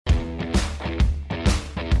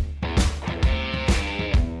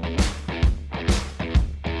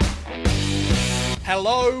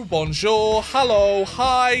Hello, bonjour, hello,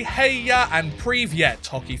 hi, heya, and privyet,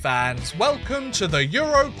 hockey fans. Welcome to the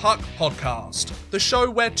Europuck podcast, the show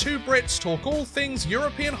where two Brits talk all things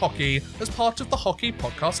European hockey as part of the Hockey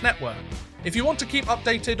Podcast Network. If you want to keep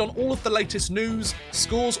updated on all of the latest news,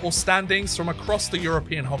 scores, or standings from across the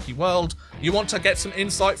European hockey world, you want to get some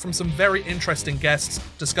insight from some very interesting guests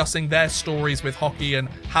discussing their stories with hockey and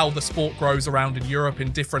how the sport grows around in Europe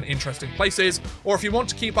in different interesting places, or if you want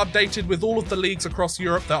to keep updated with all of the leagues across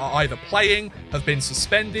Europe that are either playing, have been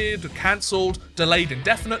suspended, cancelled, delayed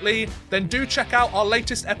indefinitely, then do check out our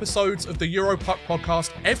latest episodes of the Europuck podcast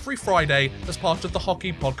every Friday as part of the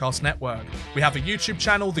Hockey Podcast Network. We have a YouTube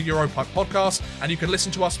channel, the Europuck Podcast, and you can listen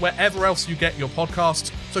to us wherever else you get your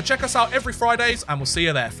podcasts. So check us out every Fridays, and we'll see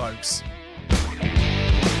you there, folks.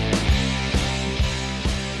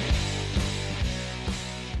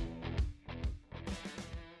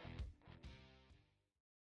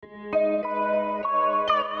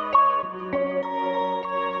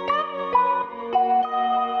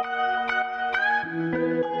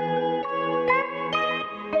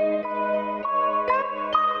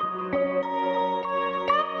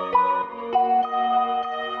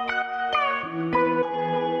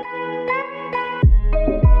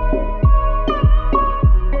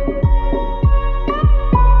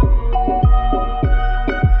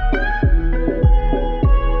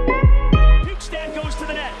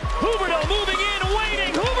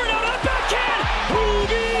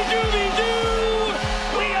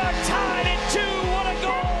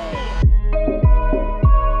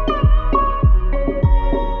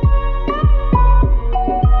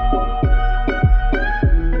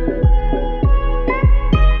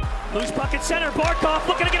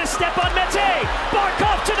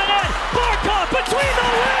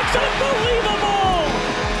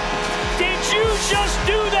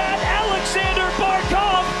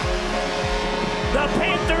 The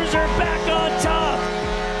Panthers are back on top.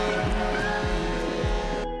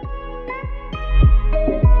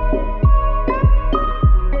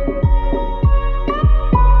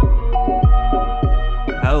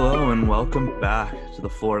 Hello and welcome back to the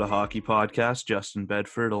Florida Hockey Podcast. Justin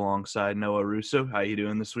Bedford alongside Noah Russo. How you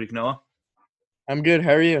doing this week, Noah? I'm good.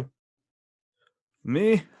 How are you?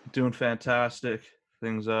 Me? Doing fantastic.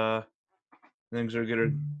 Things are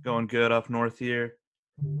going good up north here.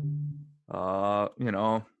 I've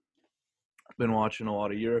been watching a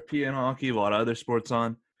lot of European hockey, a lot of other sports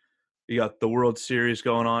on. You got the World Series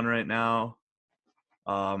going on right now.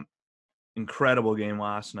 Incredible game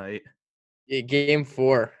last night. Yeah, game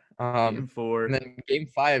 4. Game 4. And then game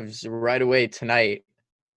 5's right away tonight.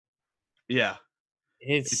 Yeah.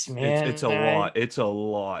 It's a lot. It's a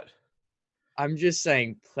lot. I'm just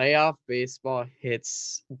saying, playoff baseball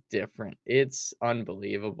hits different. It's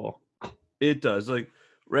unbelievable. It does. Like,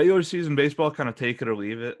 regular season baseball, kind of take it or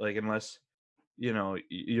leave it. Like, unless,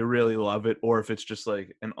 you really love it, or if it's just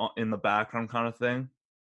like an in the background kind of thing.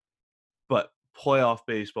 But playoff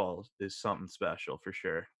baseball is something special for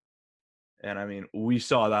sure. And I mean, we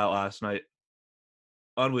saw that last night.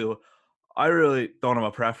 Unbelievable. I really don't have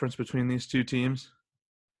a preference between these two teams.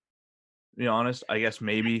 To be honest, I guess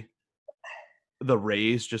maybe the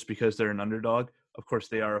Rays, just because they're an underdog. Of course,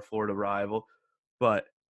 they are a Florida rival, but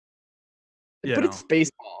it's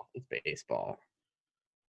baseball. It's baseball.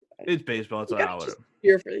 It's baseball. It's how it.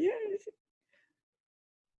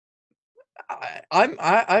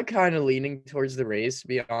 I'm kind of leaning towards the Rays, to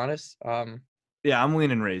be honest. Yeah, I'm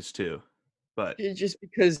leaning Rays too, but just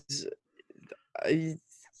because you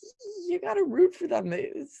gotta root for them.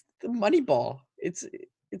 It's the money ball. It's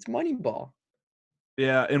money ball.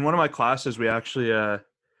 Yeah, in one of my classes, we actually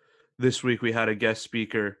this week we had a guest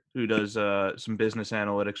speaker who does some business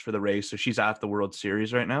analytics for the Rays. So she's at the World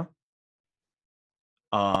Series right now.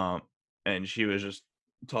 And she was just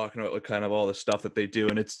talking about like kind of all the stuff that they do,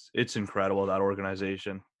 and it's incredible, that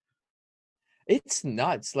organization. It's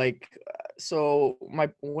nuts. Like, so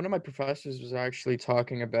one of my professors was actually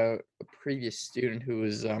talking about a previous student who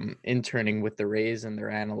was interning with the Rays in their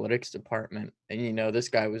analytics department, and this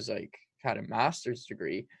guy was like had a master's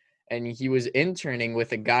degree, and he was interning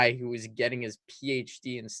with a guy who was getting his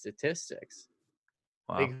PhD in statistics.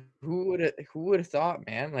 Wow. Like, who would have thought,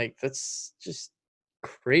 man? Like, that's just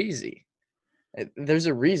crazy. There's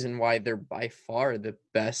a reason why they're by far the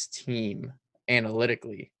best team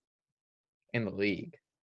analytically in the league.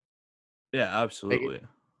 Yeah, absolutely. Like,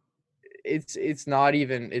 it's not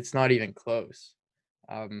even close.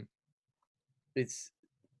 It's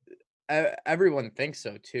everyone thinks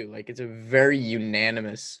so too. Like, it's a very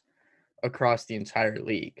unanimous across the entire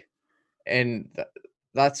league, and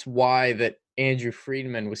that's why that Andrew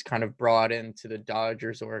Friedman was kind of brought into the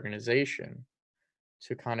Dodgers organization,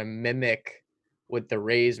 to kind of mimic what the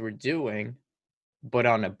Rays were doing, but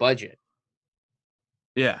on a budget.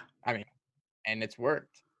 Yeah. I mean, and it's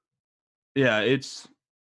worked. Yeah, it's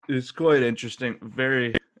quite interesting.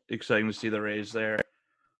 Very exciting to see the Rays there.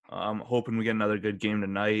 Hoping we get another good game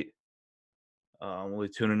tonight. We'll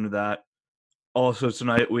tune into that. Also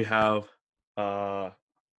tonight we have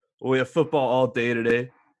football all day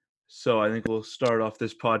today. So I think we'll start off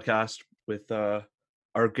this podcast with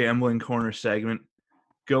our gambling corner segment,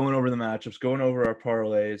 going over the matchups, going over our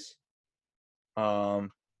parlays.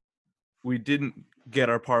 We didn't get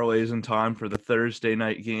our parlays in time for the Thursday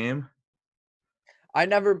night game. I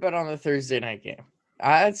never bet on the Thursday night game.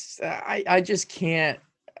 I just can't.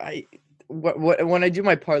 When I do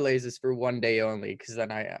my parlays, it's for one day only, because then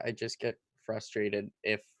I just get frustrated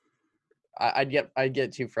if I'd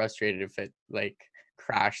get too frustrated if it like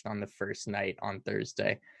crashed on the first night on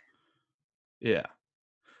Thursday. Yeah.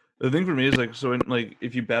 The thing for me is like, so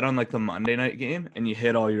if you bet on like the Monday night game and you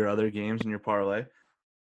hit all your other games in your parlay,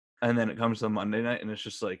 and then it comes to the Monday night and it's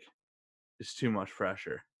just like, it's too much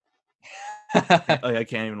pressure. Like I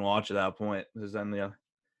can't even watch at that point. Because then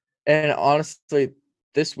And honestly,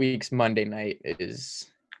 this week's Monday night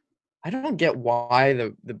I don't get why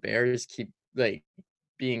the Bears keep like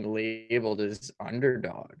being labeled as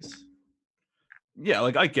underdogs. Yeah,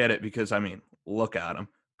 like I get it because I mean, look at them,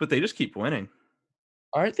 but they just keep winning.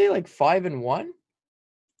 Aren't they like 5-1?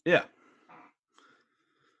 Yeah,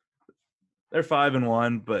 they're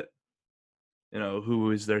 5-1, but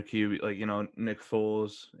who is their QB? Like Nick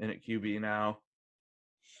Foles in at QB now.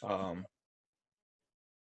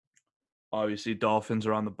 Obviously, Dolphins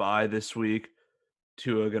are on the bye this week.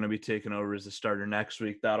 Tua going to be taking over as the starter next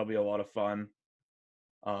week. That'll be a lot of fun.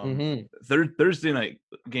 Thursday night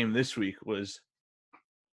game this week was.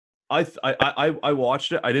 I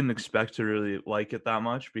watched it. I didn't expect to really like it that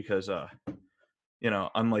much because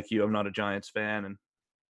unlike you, I'm not a Giants fan, and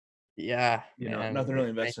yeah, nothing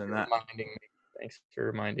really invested in that. Thanks for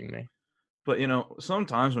reminding me. But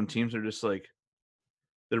sometimes when teams are just like,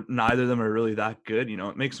 neither of them are really that good,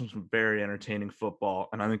 it makes them some very entertaining football,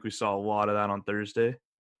 and I think we saw a lot of that on Thursday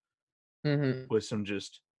with some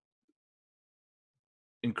just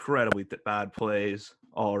incredibly bad plays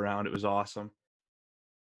all around. It was awesome.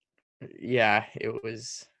 Yeah, it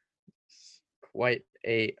was quite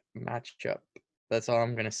a matchup. That's all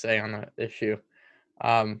I'm gonna say on that issue.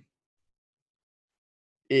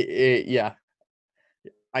 Yeah,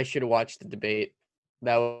 I should have watched the debate.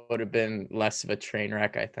 That would have been less of a train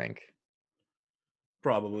wreck, I think.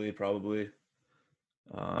 Probably,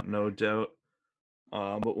 no doubt.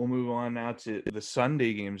 But we'll move on now to the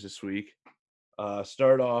Sunday games this week.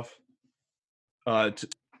 Start off here.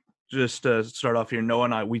 Noah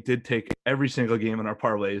and I, we did take every single game in our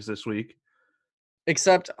parlays this week.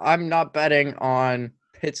 Except I'm not betting on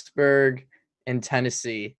Pittsburgh and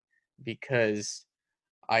Tennessee because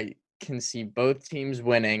I can see both teams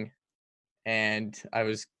winning, and I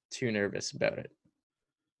was too nervous about it.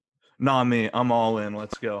 Not me. I'm all in.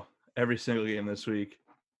 Let's go. Every single game this week.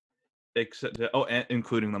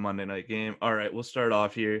 Including the Monday night game. All right, we'll start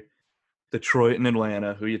off here. Detroit and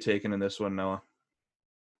Atlanta. Who are you taking in this one, Noah?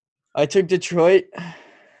 I took Detroit.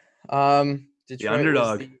 Detroit the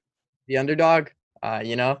underdog. The underdog.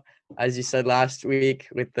 As you said last week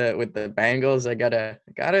with the Bengals, I gotta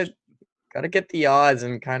get the odds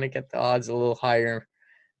and kind of get the odds a little higher.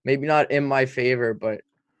 Maybe not in my favor, but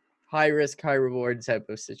high risk, high reward type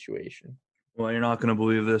of situation. Well, you're not going to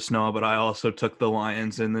believe this, Noah, but I also took the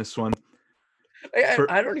Lions in this one.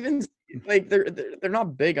 I don't even like they're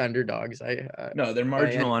not big underdogs. No, they're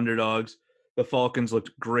marginal underdogs. The Falcons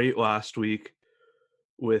looked great last week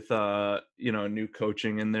with new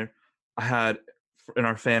coaching in there. I had in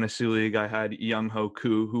our fantasy league, I had Young Ho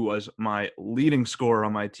Koo, who was my leading scorer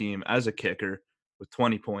on my team as a kicker with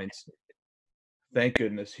 20 points. Thank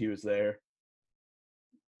goodness he was there.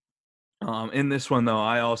 In this one, though,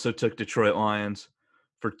 I also took Detroit Lions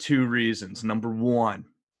for two reasons. Number one,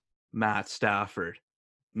 Matt Stafford.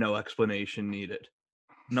 No explanation needed.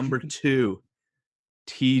 Number two,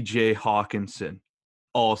 TJ Hawkinson.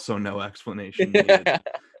 Also no explanation needed.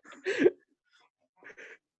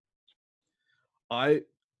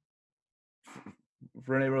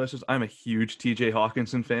 For any of our listeners, I'm a huge TJ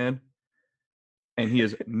Hawkinson fan. And he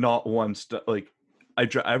is not one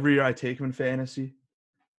every year I take him in fantasy.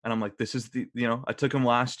 And I'm like, this is I took him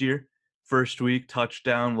last year, first week,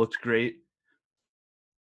 touchdown, looked great.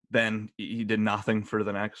 Then he did nothing for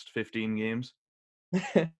the next 15 games.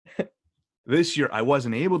 This year, I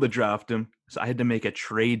wasn't able to draft him, so I had to make a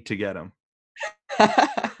trade to get him.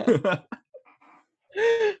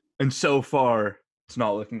 And so far, it's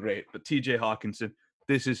not looking great. But TJ Hawkinson,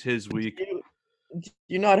 this is his week. Do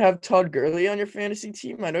you not have Todd Gurley on your fantasy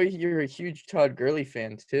team? I know you're a huge Todd Gurley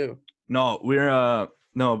fan too. No, we're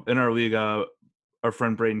no, in our league, our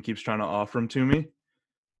friend Braden keeps trying to offer him to me,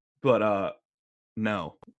 but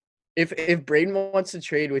no. If Braden wants to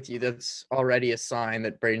trade with you, that's already a sign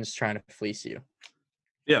that Braden's trying to fleece you.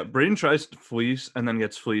 Yeah, Braden tries to fleece and then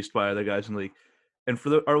gets fleeced by other guys in the league. And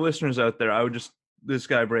for our listeners out there, I would just this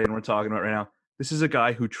guy Braden we're talking about right now. This is a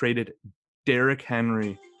guy who traded Derrick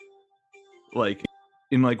Henry like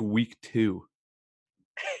in like week 2.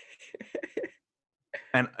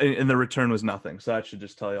 And the return was nothing. So that should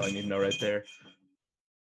just tell you all you need to know right there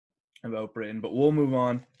about Braden. But we'll move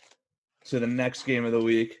on to the next game of the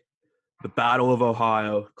week. The Battle of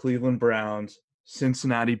Ohio, Cleveland Browns,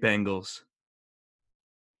 Cincinnati Bengals.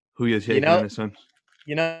 Who you taking in this one?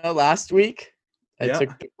 Last week I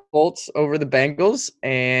took the Colts over the Bengals,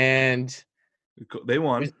 and they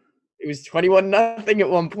won. It was 21-0 at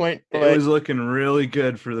one point. But it was looking really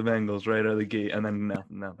good for the Bengals right out of the gate, and then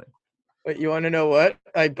nothing. But you want to know what?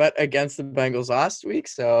 I bet against the Bengals last week,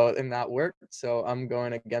 and that worked. So I'm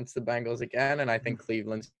going against the Bengals again, and I think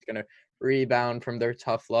Cleveland's going to rebound from their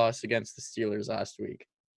tough loss against the Steelers last week.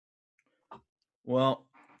 Well,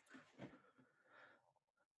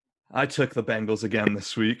 I took the Bengals again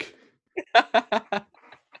this week.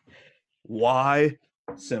 Why?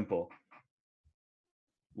 Simple.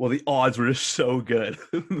 Well, the odds were just so good.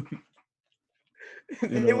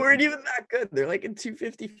 They weren't even that good. They're like in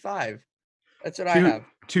 255. That's what I have.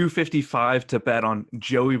 255 to bet on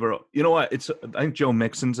Joey Burrow. You know what? I think Joe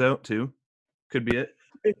Mixon's out too. Could be it.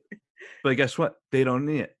 But guess what? They don't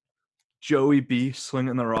need it. Joey B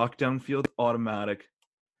slinging the rock downfield, automatic.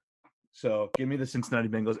 So give me the Cincinnati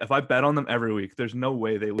Bengals. If I bet on them every week, there's no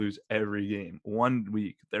way they lose every game. 1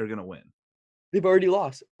 week, they're going to win. They've already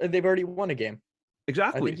lost. They've already won a game.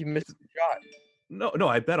 Exactly. I think you missed the shot. No,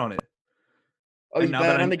 I bet on it. Oh, you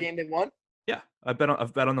bet on the game they won? Yeah, I've bet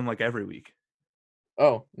on them like every week.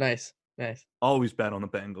 Oh, nice. Always bet on the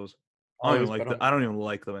Bengals. I don't even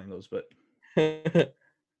like the Bengals, but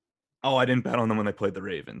I didn't bet on them when they played the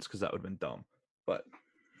Ravens because that would have been dumb. But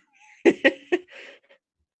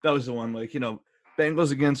that was the one,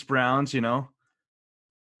 Bengals against Browns,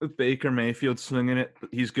 with Baker Mayfield swinging it.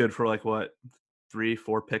 He's good for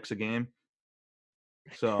 3-4 picks a game.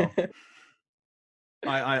 So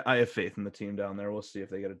I have faith in the team down there. We'll see if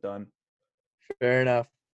they get it done. Fair enough.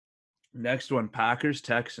 Next one, Packers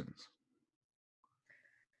Texans.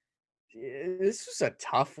 This was a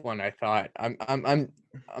tough one, I thought.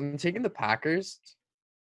 I'm taking the Packers,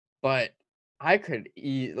 but I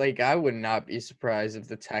would not be surprised if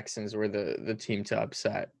the Texans were the team to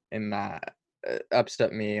upset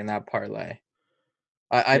me in that parlay.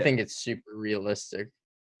 I think it's super realistic.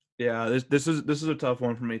 Yeah, this is a tough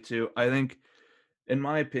one for me too. I think, in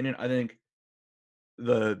my opinion,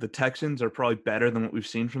 the Texans are probably better than what we've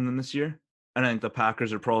seen from them this year. And I think the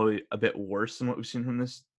Packers are probably a bit worse than what we've seen from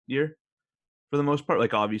this year for the most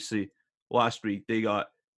part. Obviously, last week they got,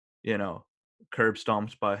 curb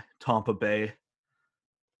stomped by Tampa Bay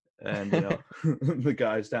and, the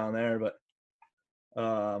guys down there. But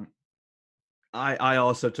I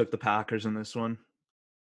also took the Packers in this one.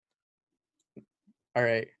 All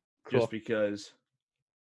right, cool. Just because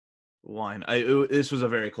this was a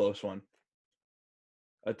very close one.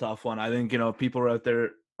 A tough one. I think, people are out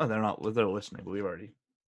there. Oh, they're listening, but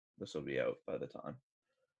this will be out by the time.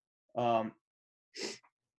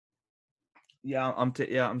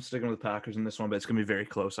 I'm sticking with the Packers in this one, but it's going to be very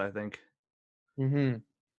close, I think. Mm-hmm.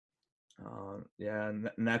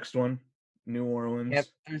 Next one, New Orleans.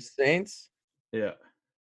 Panthers Saints. Yeah.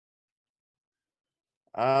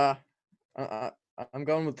 I'm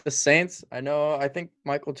going with the Saints. I think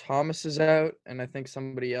Michael Thomas is out, and I think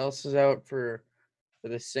somebody else is out for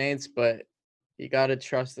the Saints, but you got to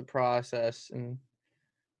trust the process and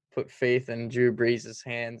put faith in Drew Brees'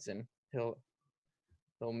 hands, and he'll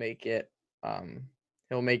make it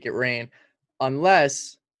rain,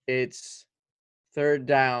 unless it's third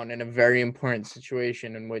down in a very important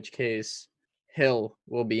situation, in which case Hill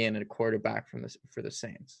will be in a quarterback for the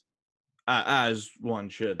Saints. As one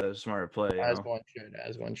should, as a smart play. As one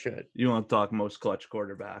should. You want to talk most clutch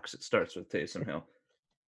quarterbacks? It starts with Taysom Hill.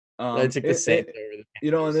 I took the Saints over the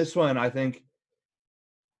Panthers. In this one, I think,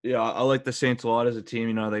 I like the Saints a lot as a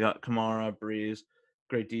team. They got Kamara, Breeze,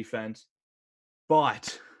 great defense.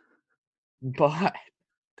 But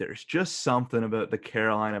there's just something about the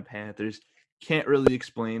Carolina Panthers. Can't really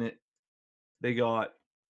explain it. They got,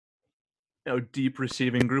 deep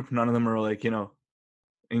receiving group. None of them are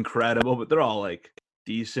incredible, but they're all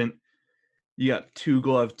decent. You got two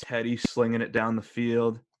glove Teddy slinging it down the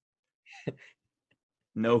field.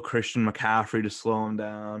 No Christian McCaffrey to slow him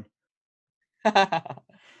down.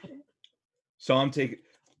 So I'm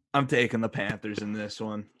taking the Panthers in this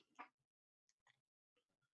one.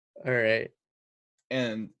 All right.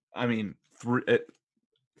 And I mean, at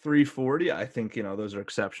 340, I think, those are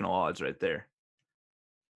exceptional odds right there.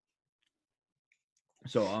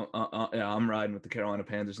 So I'm riding with the Carolina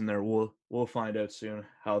Panthers in there. We'll find out soon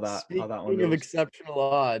how that one Speaking of goes. exceptional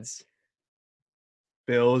odds,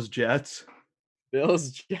 Bills, Jets.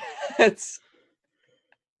 Bills, Jets.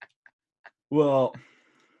 Well,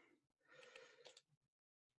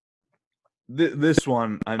 this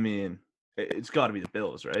one, I mean, it's got to be the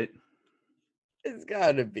Bills, right? It's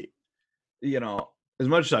gotta be. As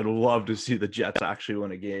much as I'd love to see the Jets actually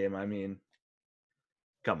win a game, I mean,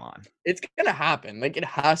 come on. It's gonna happen. Like, it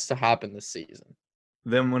has to happen this season.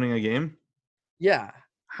 Them winning a game? Yeah.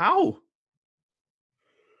 How?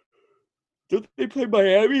 Don't they play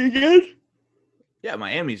Miami again? Yeah,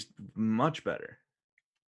 Miami's much better.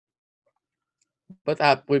 But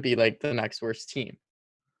that would be like the next worst team.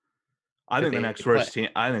 I think the next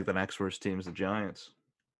worst team is the Giants.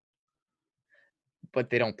 But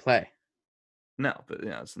they don't play. No, but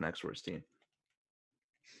yeah, it's the next worst team.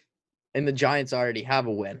 And the Giants already have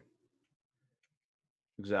a win.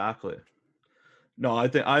 Exactly. No, I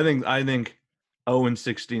think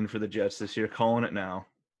 0-16 for the Jets this year. Calling it now.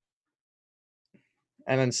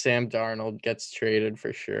 And then Sam Darnold gets traded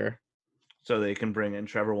for sure. So they can bring in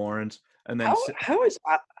Trevor Lawrence, and then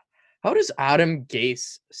how does Adam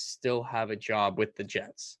Gase still have a job with the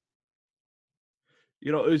Jets?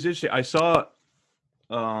 it was interesting. I saw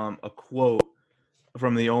a quote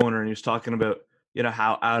from the owner, and he was talking about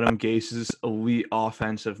how Adam Gase's elite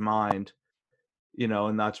offensive mind,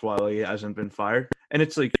 and that's why he hasn't been fired. And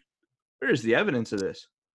it's like, where's the evidence of this?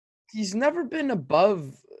 He's never been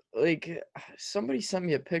above, like, somebody sent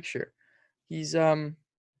me a picture. He's been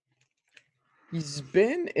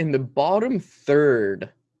in the bottom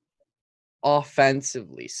third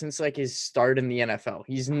offensively since like his start in the NFL.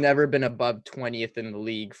 He's never been above 20th in the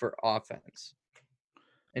league for offense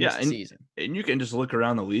in a season. And you can just look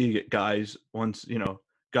around the league at guys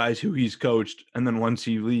guys who he's coached, and then once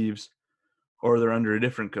he leaves or they're under a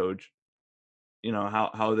different coach,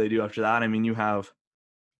 how they do after that. I mean, you have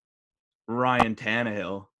Ryan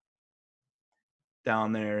Tannehill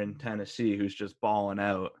down there in Tennessee who's just balling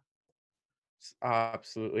out.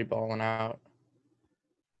 Absolutely balling out.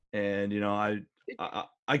 And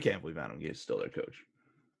I can't believe Adam Gase is still their coach.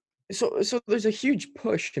 So there's a huge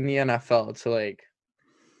push in the NFL to like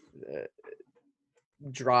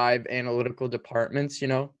drive analytical departments,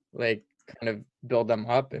 like kind of build them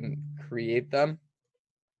up and create them.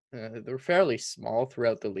 They're fairly small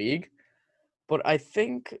throughout the league, but I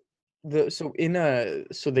think so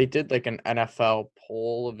they did like an NFL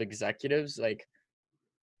poll of executives, like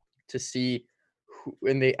to see who,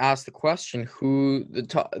 and they asked the question who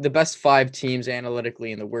the best 5 teams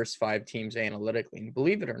analytically and the worst 5 teams analytically. And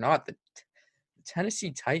believe it or not, the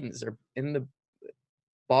Tennessee Titans are in the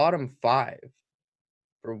bottom 5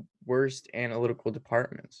 for worst analytical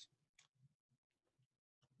departments.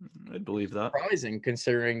 I'd believe that. Surprising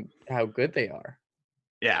considering how good they are.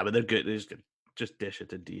 Yeah, but they're good. They just dish it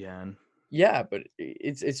to DN. Yeah, but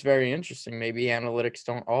it's very interesting. Maybe analytics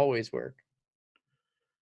don't always work.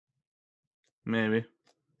 Maybe.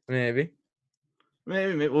 Well,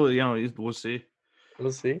 we'll see.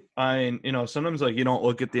 We'll see. I mean, sometimes like you don't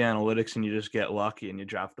look at the analytics and you just get lucky and you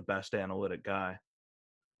draft the best analytic guy.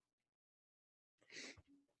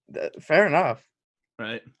 Fair enough.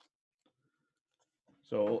 Right.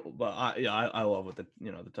 So, but I love what the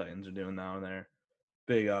Titans are doing now, and they're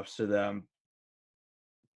big ups to them.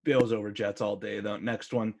 Bills over Jets all day though.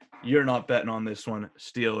 Next one, you're not betting on this one.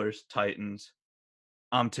 Steelers, Titans.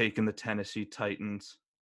 I'm taking the Tennessee Titans.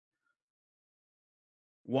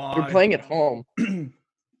 Why? You're playing at home.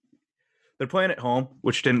 They're playing at home,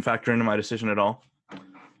 which didn't factor into my decision at all.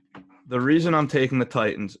 The reason I'm taking the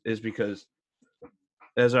Titans is because,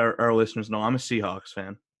 as our listeners know, I'm a Seahawks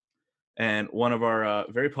fan. And one of our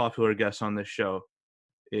very popular guests on this show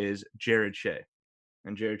is Jared Shea.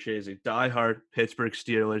 And Jared Shea is a diehard Pittsburgh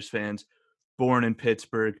Steelers fan, born in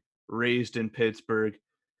Pittsburgh, raised in Pittsburgh.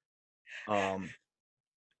 And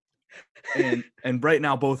right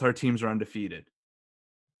now, both our teams are undefeated.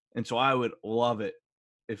 And so I would love it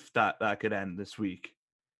if that could end this week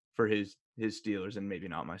for his Steelers and maybe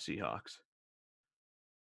not my Seahawks.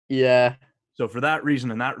 Yeah. So for that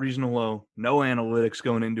reason and that reason alone, no analytics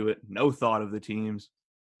going into it, no thought of the teams,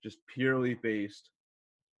 just purely based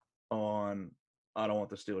on I don't want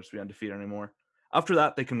the Steelers to be undefeated anymore. After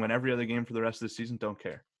that, they can win every other game for the rest of the season. Don't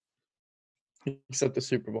care. Except the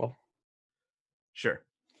Super Bowl. Sure.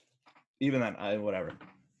 Even then, whatever.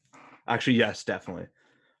 Actually, yes, definitely.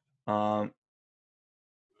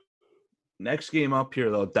 Next game up here,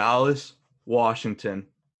 though, Dallas, Washington.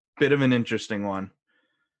 Bit of an interesting one.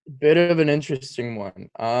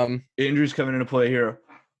 Injuries coming into play here.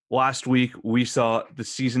 Last week, we saw the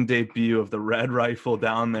season debut of the Red Rifle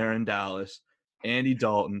down there in Dallas, Andy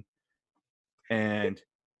Dalton. And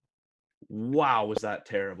wow, was that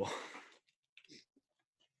terrible.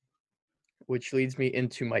 Which leads me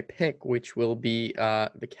into my pick, which will be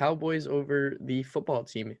the Cowboys over the football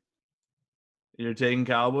team. You're taking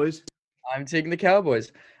Cowboys? I'm taking the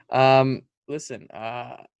Cowboys. Listen,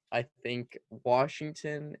 I think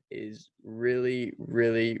Washington is really,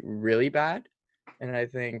 really, really bad. And I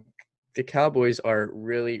think the Cowboys are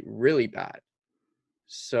really, really bad.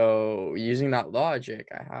 So using that logic,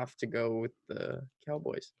 I have to go with the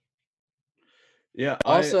Cowboys. Yeah.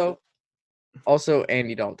 Also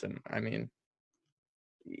Andy Dalton. I mean,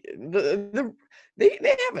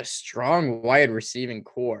 they have a strong wide receiving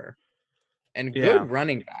core and good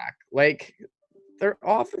running back. Like, their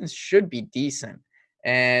offense should be decent.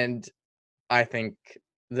 And I think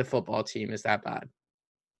the football team is that bad.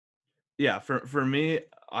 Yeah, for me,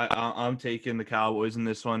 I'm taking the Cowboys in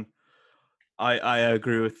this one. I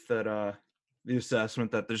agree with that the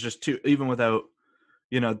assessment that there's just even without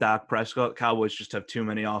Dak Prescott, Cowboys just have too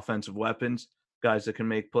many offensive weapons, guys that can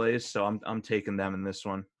make plays. So I'm taking them in this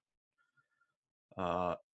one.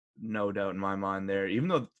 No doubt in my mind there, even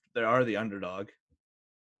though they are the underdog.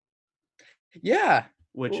 Yeah.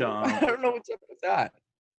 Which I don't know what's up with that.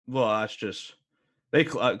 Well, that's just they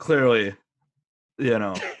clearly,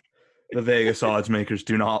 the Vegas odds makers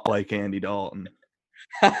do not like Andy Dalton.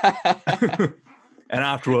 And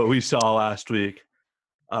after what we saw last week,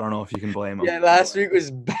 I don't know if you can blame them. Yeah, last week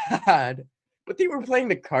was bad. But they were playing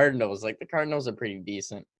the Cardinals. Like, the Cardinals are pretty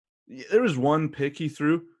decent. There was one pick he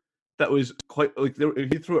threw that was quite like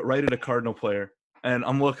he threw it right at a Cardinal player. And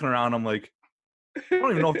I'm looking around, I'm like, I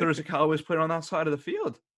don't even know if there was a Cowboys player on that side of the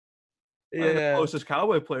field. Yeah. The closest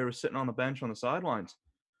Cowboy player was sitting on the bench on the sidelines.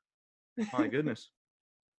 My goodness.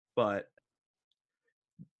 But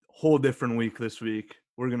whole different week this week.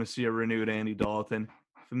 We're gonna see a renewed Andy Dalton,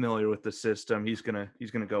 familiar with the system. He's gonna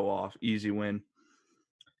go off. Easy win.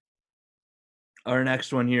 Our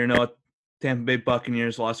next one here, Tampa Bay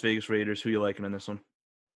Buccaneers, Las Vegas Raiders. Who you liking in this one?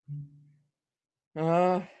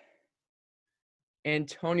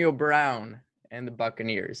 Antonio Brown and the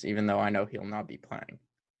Buccaneers, even though I know he'll not be playing.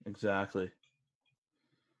 Exactly.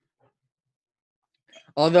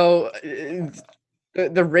 Although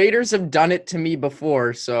the Raiders have done it to me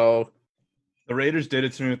before, so the Raiders did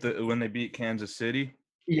it to me when they beat Kansas City.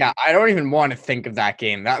 Yeah, I don't even want to think of that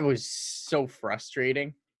game. That was so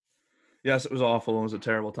frustrating. Yes, it was awful. It was a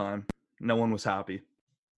terrible time. No one was happy.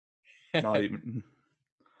 Not even.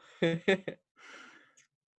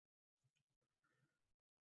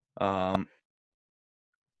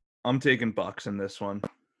 I'm taking Bucks in this one.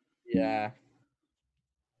 Yeah.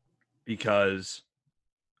 Because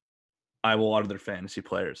I have a lot of their fantasy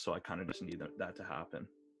players, so I kind of just need that to happen.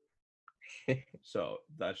 So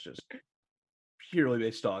that's just purely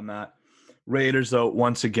based on that. Raiders, though,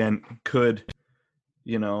 once again, could,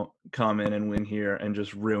 come in and win here and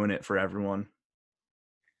just ruin it for everyone.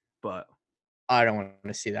 But I don't want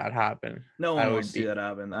to see that happen. No one wants to see that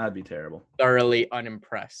happen. That'd be terrible. Thoroughly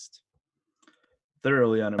unimpressed.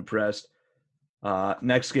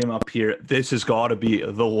 Next game up here. This has got to be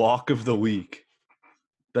the lock of the week.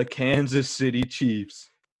 The Kansas City Chiefs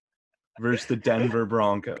versus the Denver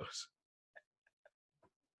Broncos.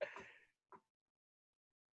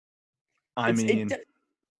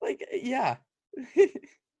 Yeah.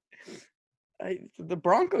 The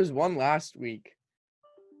Broncos won last week.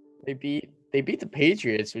 They beat the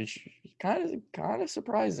Patriots, which is kind of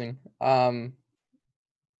surprising.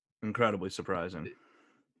 Incredibly surprising.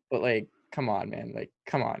 But come on, man.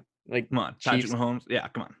 Come on. Patrick Mahomes. Yeah,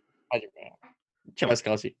 come on. Patrick Mahomes. Travis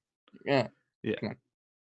Kelce. Yeah. Come on.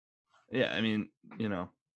 Yeah, I mean,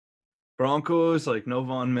 Broncos, no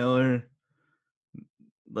Von Miller.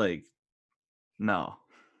 No.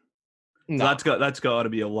 So that's got to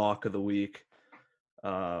be a lock of the week.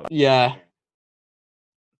 Yeah.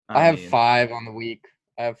 I have 5 on the week.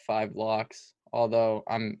 I have 5 locks, although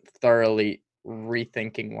I'm thoroughly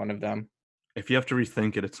rethinking one of them. If you have to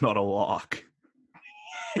rethink it, it's not a lock.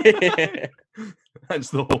 That's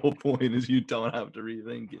the whole point, is you don't have to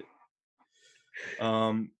rethink it.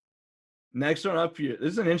 Next one up here.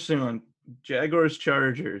 This is an interesting one. Jaguars,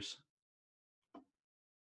 Chargers.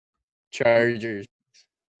 Chargers.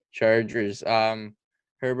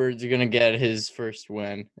 Herbert's gonna get his first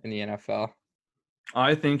win in the NFL.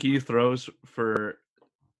 I think he throws for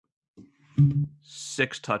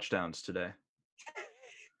 6 touchdowns today.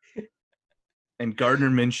 And Gardner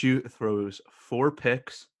Minshew throws 4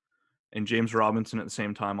 picks. And James Robinson at the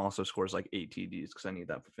same time also scores like 8 TDs because I need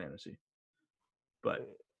that for fantasy. But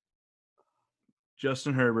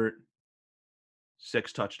Justin Herbert,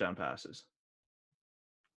 6 touchdown passes.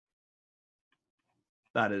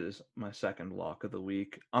 That is my second lock of the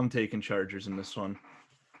week. I'm taking Chargers in this one.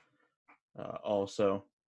 Also,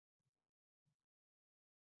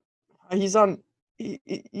 He's on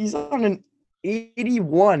an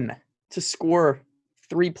 81 to score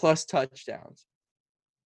 3+ touchdowns.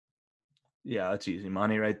 yeah, that's easy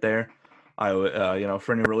money right there. I would,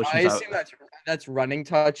 for any relations, I assume that's running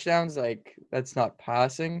touchdowns. Like, that's not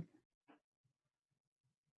passing.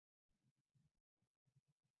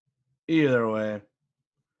 Either way,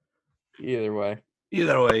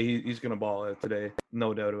 he's gonna ball out today.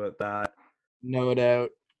 No doubt about that. No doubt.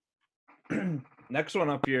 Next one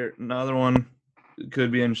up here, another one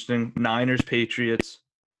could be interesting. Niners, Patriots.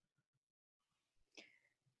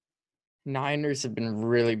 Niners have been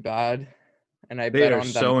really bad, and I They bet are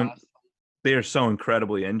on them. They are so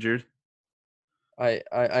incredibly injured.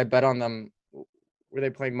 I bet on them. Were they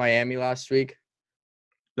playing Miami last week?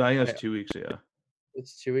 I think that's 2 weeks ago.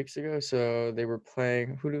 It's 2 weeks ago. So they were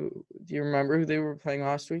playing. Do you remember who they were playing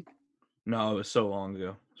last week? No, it was so long ago.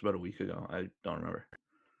 It was about a week ago. I don't remember.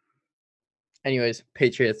 Anyways,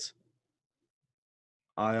 Patriots.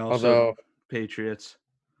 Although Patriots.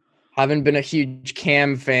 Haven't been a huge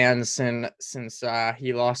Cam fan since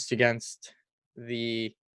he lost against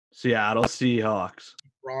the Seattle Seahawks.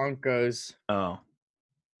 Broncos. Oh.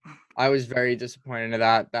 I was very disappointed in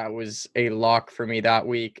that. That was a lock for me that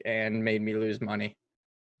week and made me lose money.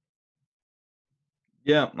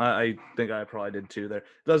 Yeah, I think I probably did too there.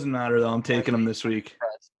 Doesn't matter though. I'm taking them this week.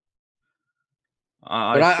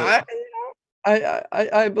 But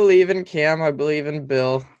I believe in Cam. I believe in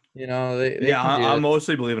Bill. You know, they I'm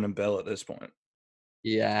mostly believing in Bill at this point.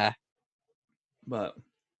 Yeah. But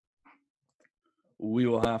we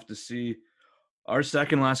will have to see. Our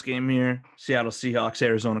second last game here, Seattle Seahawks,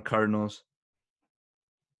 Arizona Cardinals.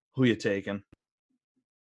 Who you taking?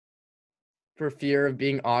 For fear of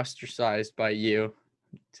being ostracized by you,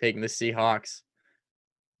 taking the Seahawks.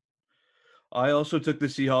 I also took the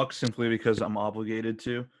Seahawks simply because I'm obligated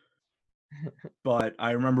to. But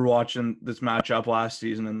I remember watching this matchup last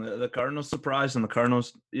season, and the Cardinals surprised, and the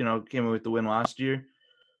Cardinals, came away with the win last year.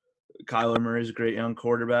 Kyler Murray's a great young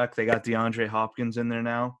quarterback. They got DeAndre Hopkins in there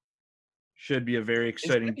now. Should be a very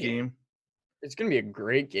exciting game. It's going to be a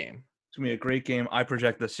great game. It's going to be a great game. I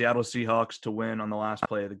project the Seattle Seahawks to win on the last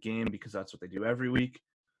play of the game because that's what they do every week.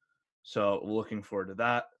 So looking forward to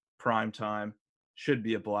that. Prime time. Should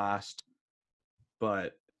be a blast.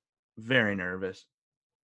 But very nervous.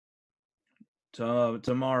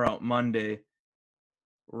 Tomorrow, Monday,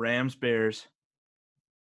 Rams, Bears.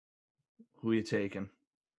 Who are you taking?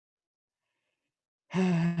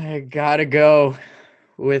 I gotta go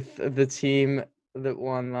with the team that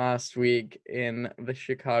won last week in the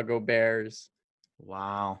Chicago Bears.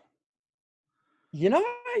 Wow.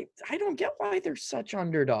 I don't get why they're such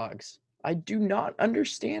underdogs. I do not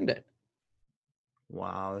understand it.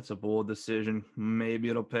 Wow, that's a bold decision. Maybe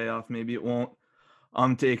it'll pay off, maybe it won't.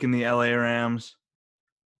 I'm taking the LA Rams.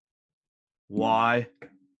 Why?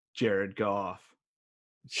 Jared Goff.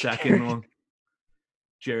 Second one,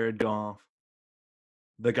 Jared Goff.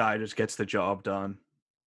 The guy just gets the job done.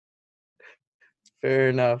 Fair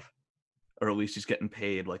enough. Or at least he's getting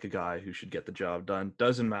paid like a guy who should get the job done.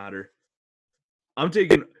 Doesn't matter. I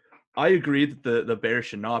agree that the Bears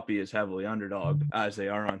should not be as heavily underdog as they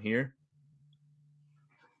are on here.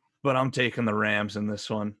 But I'm taking the Rams in this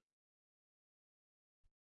one.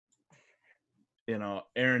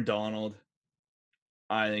 Aaron Donald,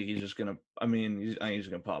 I think he's just going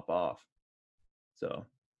to pop off. So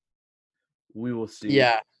we will see.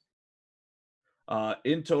 Yeah.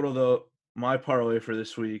 In total, though, my parlay for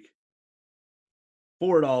this week,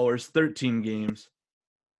 $4, 13 games,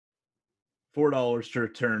 $4 to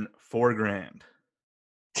return $4,000.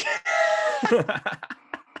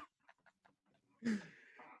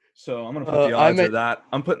 So I'm gonna put the odds of that.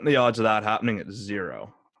 I'm putting the odds of that happening at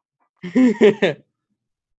 0.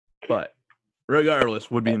 But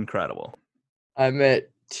regardless, would be incredible. I'm at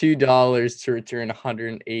 $2 to return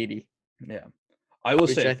 180. Yeah, I will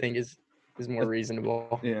say, which I think is more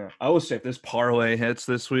reasonable. Yeah, I will say if this parlay hits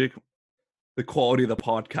this week, the quality of the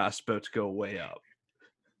podcast is about to go way up.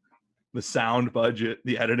 The sound budget,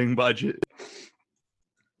 the editing budget.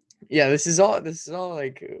 Yeah, this is all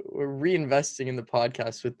like we're reinvesting in the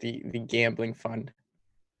podcast with the gambling fund.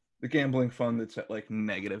 the gambling fund that's at like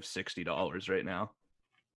negative $60 right now.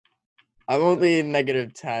 I'm only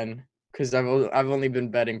negative 10 because I've only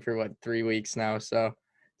been betting for 3 weeks now, so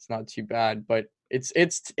it's not too bad. But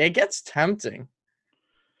it gets tempting.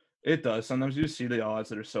 It does. Sometimes you see the odds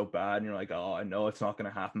that are so bad, and you're like, oh, I know it's not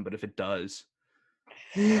going to happen, but if it does,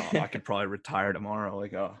 I could probably retire tomorrow.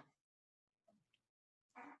 Like, oh.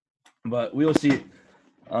 But we'll see.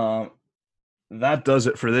 That does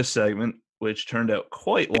it for this segment, which turned out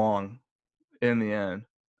quite long in the end.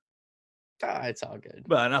 It's all good.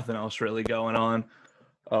 But nothing else really going on.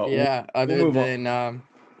 Yeah, other than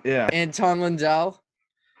Anton Lundell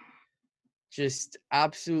just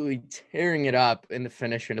absolutely tearing it up in the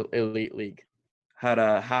Finnish Elite League. Had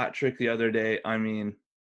a hat trick the other day. I mean,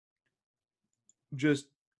 just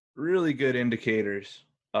really good indicators,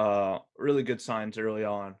 really good signs early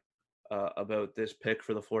on about this pick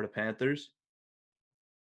for the Florida Panthers.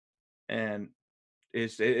 And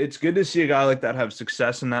it's good to see a guy like that have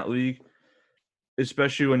success in that league,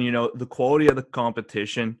 especially when you know the quality of the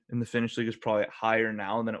competition in the Finnish league is probably higher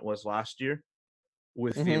now than it was last year,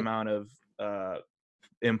 with the amount of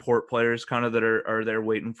import players kind of that are there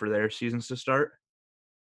waiting for their seasons to start.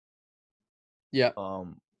 Yeah.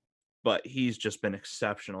 But he's just been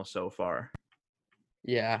exceptional so far.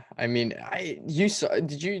 Yeah, I mean,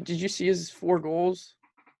 did you see his 4 goals?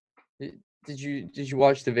 Did you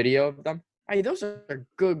watch the video of them? Those are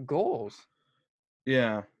good goals.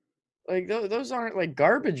 Yeah. Like those aren't like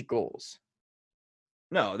garbage goals.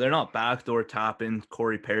 No, they're not backdoor tap in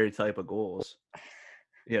Corey Perry type of goals.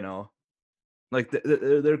 You know, like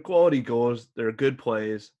they're quality goals. They're good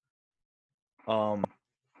plays. And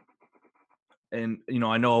you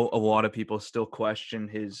know, I know a lot of people still question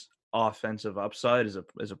his offensive upside as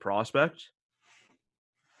a prospect,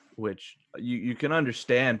 which you can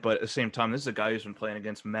understand, but at the same time, this is a guy who's been playing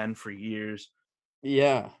against men for years.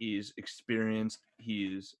 Yeah. He's experienced,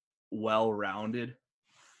 he's well-rounded.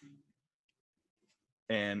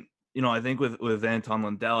 And, you know, I think with Anton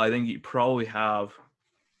Lundell, I think you probably have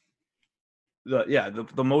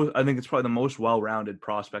the most, I think it's probably the most well-rounded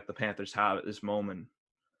prospect the Panthers have at this moment,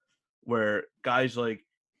 where guys like,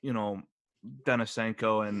 you know,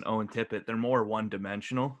 Denisenko and Owen Tippett, they're more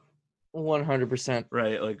one-dimensional. 100%.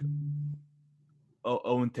 Right? Like,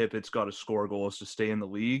 Owen Tippett's got to score goals to stay in the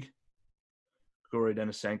league. Corey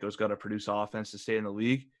Denisenko's got to produce offense to stay in the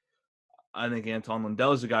league. I think Anton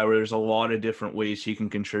Lundell is a guy where there's a lot of different ways he can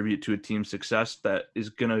contribute to a team's success that is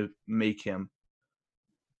going to make him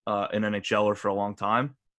an NHLer for a long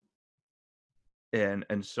time.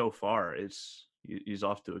 And so far, he's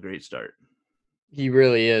off to a great start. He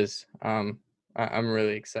really is. I'm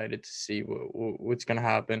really excited to see what's going to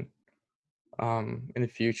happen in the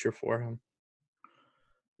future for him.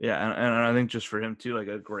 Yeah, and I think just for him too, like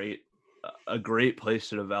a great place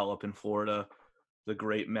to develop in Florida, the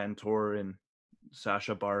great mentor in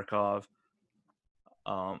Sasha Barkov.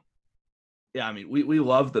 Yeah, I mean, we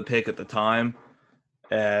loved the pick at the time,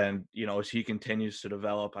 and you know, as he continues to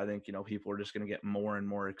develop, I think, you know, people are just going to get more and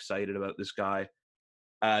more excited about this guy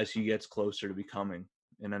as he gets closer to becoming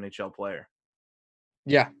an NHL player.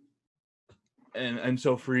 Yeah. And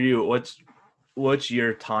so for you, what's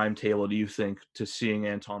your timetable, do you think, to seeing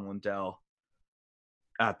Anton Lundell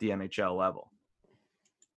at the NHL level?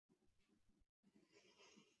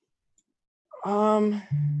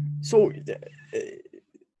 So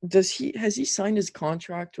has he signed his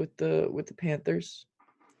contract with the Panthers?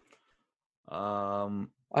 I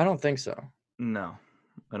don't think so. No,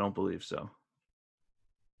 I don't believe so.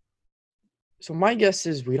 So my guess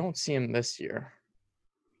is we don't see him this year.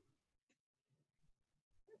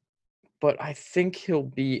 But I think he'll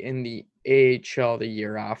be in the AHL the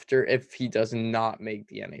year after if he does not make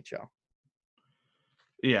the NHL.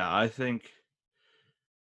 Yeah, I think.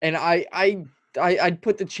 And I'd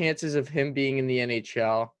put the chances of him being in the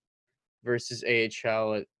NHL versus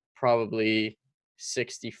AHL at probably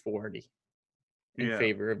 60-40 in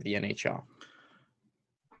favor of the NHL.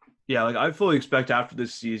 Yeah, like I fully expect after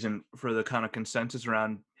this season for the kind of consensus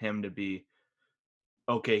around him to be,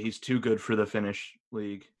 okay, he's too good for the Finnish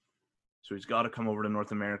league, so he's got to come over to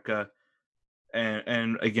North America.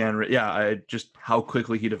 And again, yeah, just how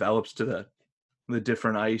quickly he develops to the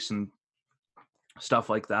different ice and stuff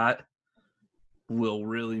like that will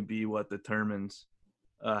really be what determines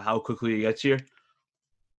how quickly he gets here.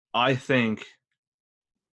 I think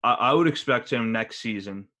I would expect him next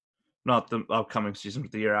season, not the upcoming season,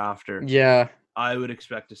 but the year after. Yeah. I would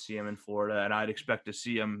expect to see him in Florida, and I'd expect to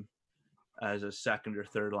see him as a second or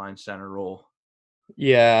third line center role.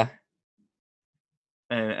 Yeah.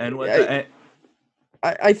 And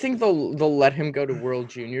I think they'll let him go to World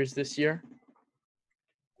Juniors this year.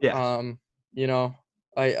 Yeah. You know,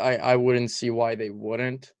 I wouldn't see why they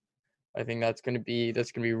wouldn't. I think that's gonna be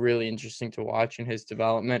really interesting to watch in his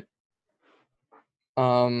development.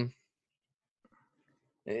 Um,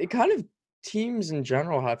 it kind of teams in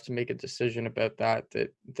general have to make a decision about that.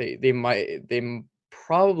 That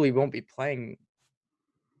probably won't be playing.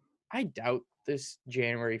 I doubt this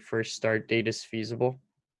January 1st start date is feasible.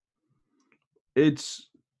 It's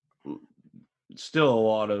still a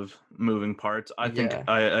lot of moving parts. I think Yeah,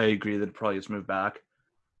 I agree that it probably gets moved back.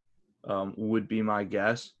 Would be my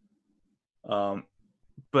guess. Um,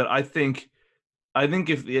 but I think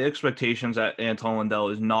if the expectations that Anton Lundell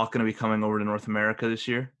is not going to be coming over to North America this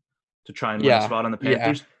year to try and win a yeah, spot on the yeah,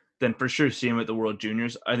 Panthers, then for sure see him at the World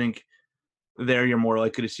Juniors. I think there you're more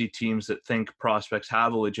likely to see teams that think prospects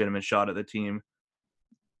have a legitimate shot at the team.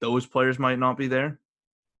 Those players might not be there,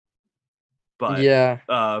 but yeah.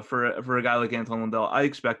 for a guy like Anton Lundell, I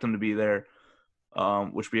expect him to be there,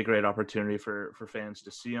 which would be a great opportunity for fans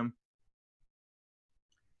to see him.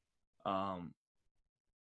 Um,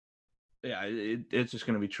 yeah, it's just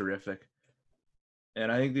going to be terrific.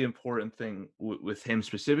 And I think the important thing with him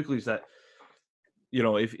specifically is that,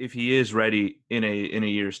 if he is ready in a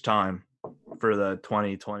year's time for the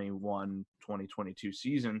 2021-2022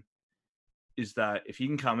 season, is that if he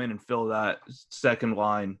can come in and fill that second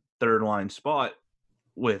line, third line spot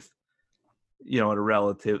with, a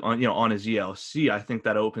relative on his ELC, I think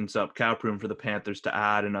that opens up cap room for the Panthers to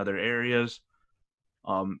add in other areas.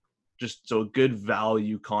 Just so a good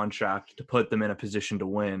value contract to put them in a position to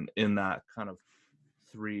win in that kind of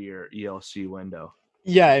 3-year ELC window.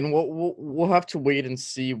 Yeah, and we'll have to wait and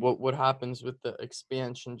see what happens with the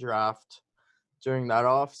expansion draft during that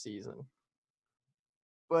off season.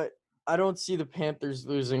 But I don't see the Panthers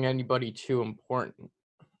losing anybody too important.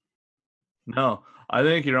 No, I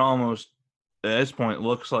think you're almost at this point.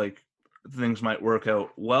 Looks like things might work out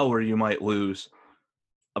well where you might lose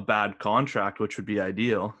a bad contract, which would be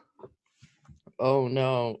ideal. Oh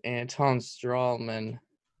no, Anton Strawman,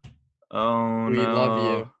 Oh we love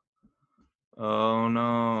no! you. Oh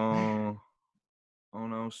no! Oh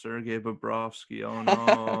no, Sergei Bobrovsky! Oh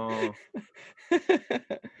no!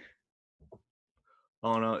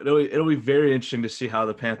 Oh no! It'll be very interesting to see how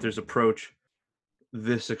the Panthers approach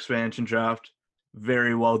this expansion draft.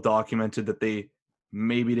 Very well documented that they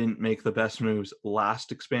maybe didn't make the best moves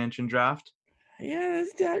last expansion draft. Yeah,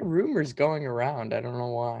 that rumor's going around. I don't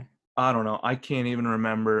know why. I don't know. I can't even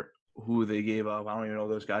remember who they gave up. I don't even know if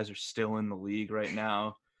those guys are still in the league right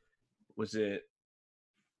now. Was it?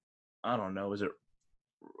 I don't know. Was it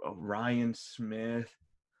Ryan Smith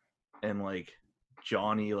and like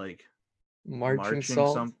Johnny Marching marching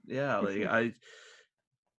salt. some? Yeah,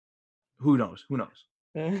 who knows? Who knows?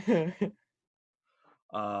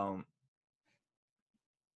 Um,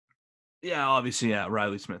 yeah, obviously, yeah.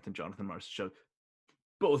 Riley Smith and Jonathan Marchessault,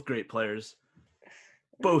 both great players.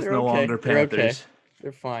 Both They're no okay. longer They're okay. Panthers.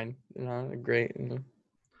 They're fine. They're great.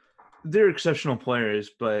 They're exceptional players,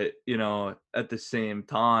 but at the same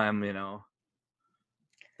time,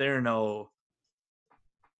 they're no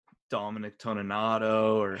Dominic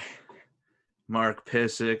Toninato or Mark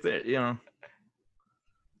Pysyk.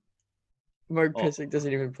 Mark Oh, Pysyk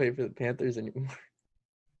doesn't even play for the Panthers anymore.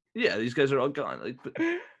 yeah, these guys are all gone. But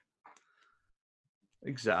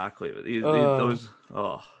exactly. Uh, Those,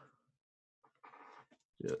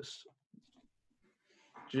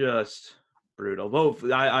 just brutal. Both,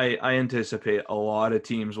 I anticipate a lot of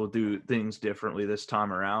teams will do things differently this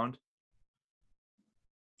time around.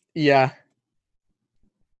 yeah.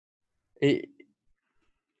 It,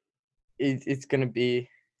 it's gonna be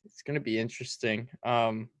interesting.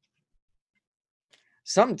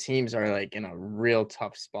 Some teams are like in a real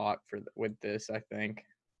tough spot with this. I think.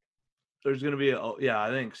 There's going to be, I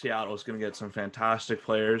think Seattle's going to get some fantastic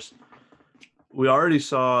players. We already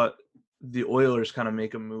saw the Oilers kind of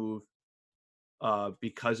make a move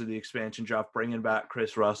because of the expansion draft, bringing back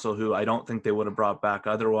Chris Russell, who I don't think they would have brought back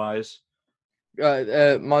otherwise.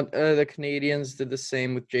 The Canadians did the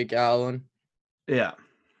same with Jake Allen. Yeah.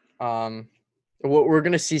 We're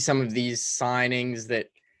gonna see some of these signings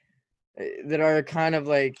that are kind of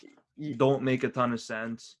like Don't make a ton of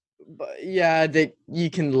sense. But yeah, that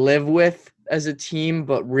you can live with as a team,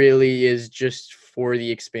 but really is just for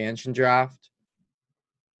the expansion draft.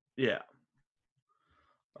 Yeah.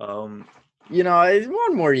 It's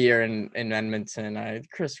one more year in Edmonton.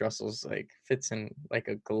 Chris Russell's fits in like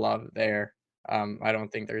a glove there. I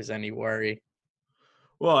don't think there's any worry.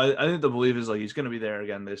 Well, I think the belief is he's going to be there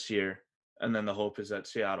again this year, and then the hope is that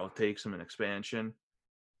Seattle takes him in expansion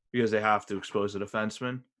because they have to expose the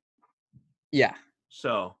defenseman. Yeah.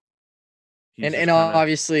 So he's And just kind of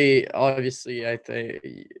obviously, I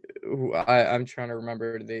think I'm trying to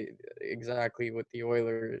remember exactly what the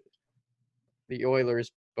Oilers,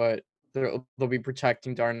 but they'll be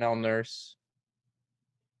protecting Darnell Nurse,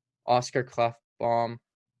 Oscar Klefbom,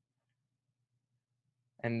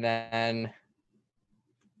 and then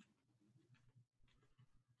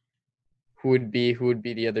who would be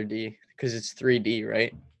the other D? Because it's 3D,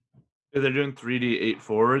 right? if they're doing 3D 8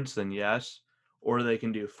 forwards, then yes, or they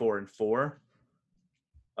can do 4 and 4.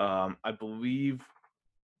 I believe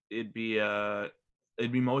it'd be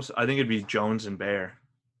most. I think it'd be Jones and Bear.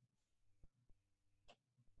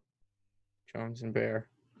 Jones and Bear.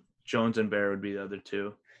 Jones and Bear would be the other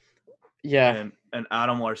two. Yeah. And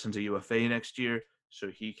Adam Larson's a UFA next year, so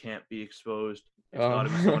he can't be exposed. It's got to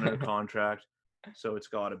be someone in a contract, so it's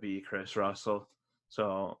got to be Chris Russell.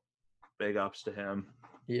 So big ups to him.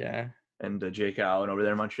 Yeah. And Jake Allen over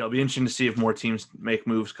there in Montreal. It'll be interesting to see if more teams make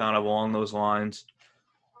moves kind of along those lines.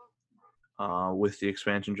 With the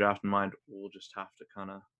expansion draft in mind, we'll just have to kind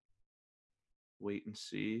of wait and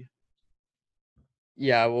see.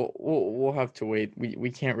 Yeah, we'll have to wait. We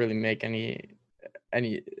can't really make any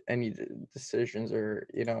decisions or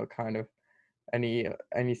kind of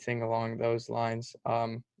anything along those lines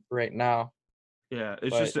right now. Yeah,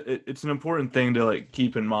 it's an important thing to like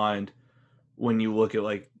keep in mind when you look at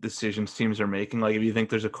like decisions teams are making. Like if you think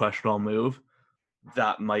there's a questionable move,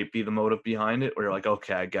 that might be the motive behind it. Where you're like,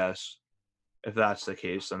 okay, I guess if that's the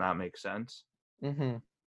case, then that makes sense. Mm-hmm.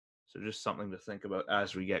 So just something to think about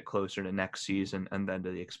as we get closer to next season and then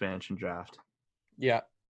to the expansion draft. Yeah.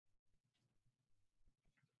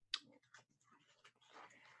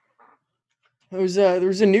 There was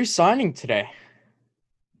a new signing today.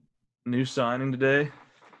 New signing today.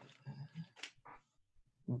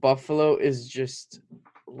 Buffalo is just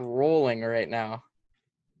rolling right now.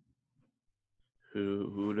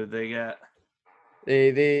 Who did they get?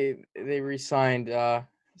 They re-signed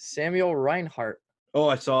Samuel Reinhart. Oh,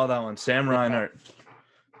 I saw that one. Sam Reinhart.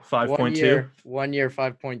 5.2. 1 year,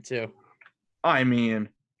 5.2. I mean,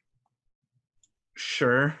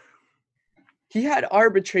 sure. He had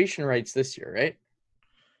arbitration rights this year, right?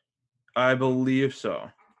 I believe so.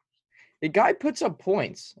 The guy puts up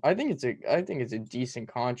points. I think it's a decent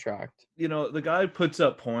contract. The guy puts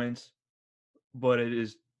up points, but it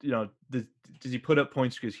is, does he put up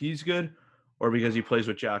points because he's good or because he plays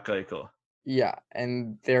with Jack Eichel? Yeah,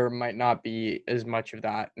 and there might not be as much of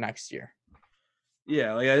that next year.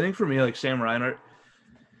 Yeah, like I think for me, like Sam Reinhart,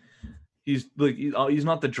 he's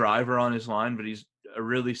not the driver on his line, but he's a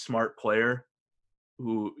really smart player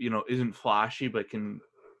who, isn't flashy but can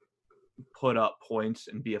put up points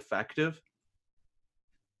and be effective.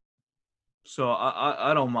 So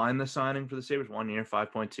I don't mind the signing for the Sabres. 1 year,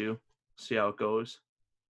 5.2. See how it goes.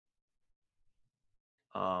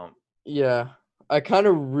 Yeah,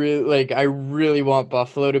 I really want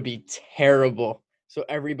Buffalo to be terrible so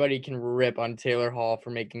everybody can rip on Taylor Hall for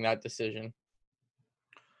making that decision.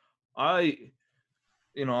 Obviously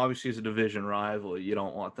as a division rival, you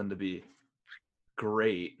don't want them to be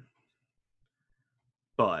great,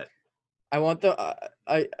 but I want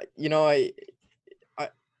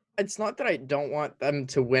it's not that I don't want them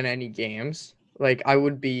to win any games. Like I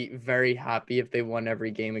would be very happy if they won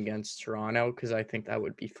every game against Toronto because I think that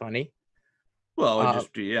would be funny. Well, it would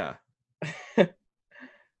just be, yeah.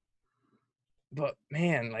 But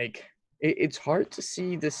man, like it's hard to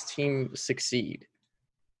see this team succeed.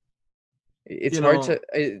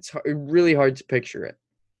 It's really hard to picture it.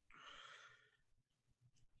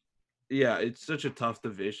 Yeah, it's such a tough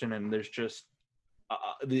division, and there's just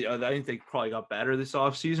I think they probably got better this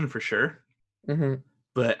offseason for sure. Mm-hmm.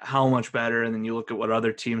 But how much better? And then you look at what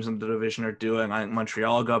other teams in the division are doing. I think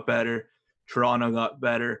Montreal got better. Toronto got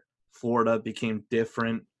better. Florida became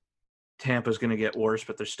different. Tampa's going to get worse,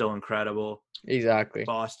 but they're still incredible. Exactly.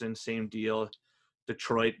 Boston, same deal.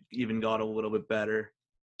 Detroit even got a little bit better.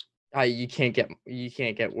 You can't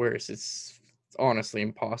get worse. It's honestly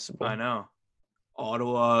impossible. I know.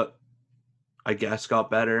 Ottawa, I guess,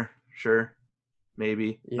 got better. Sure.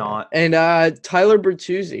 Maybe not. And Tyler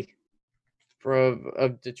Bertuzzi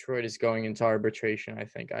of Detroit is going into arbitration, I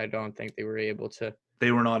think. I don't think they were able to.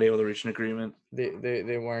 They were not able to reach an agreement.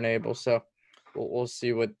 They weren't able. So we'll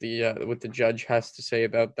see what the judge has to say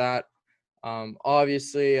about that.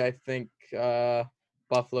 Obviously, I think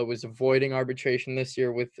Buffalo was avoiding arbitration this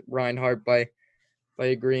year with Reinhart by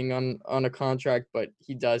agreeing on a contract, but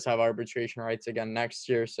he does have arbitration rights again next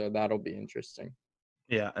year, so that'll be interesting.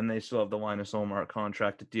 Yeah, and they still have the Linus Ullmark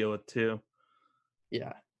contract to deal with too.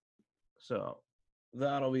 Yeah. So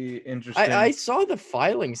that'll be interesting. I saw the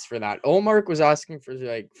filings for that. Ullmark was asking for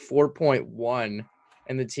like 4.1,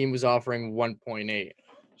 and the team was offering 1.8.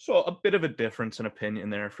 So a bit of a difference in opinion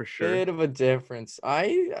there for sure. Bit of a difference. How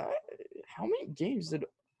many games did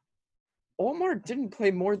Allmark didn't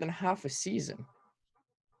play more than half a season?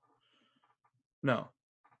 No.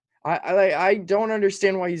 I don't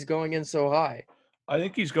understand why he's going in so high. I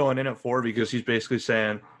think he's going in at 4 because he's basically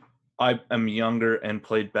saying, I am younger and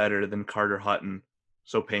played better than Carter Hutton,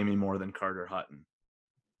 so pay me more than Carter Hutton.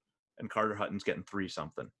 And Carter Hutton's getting 3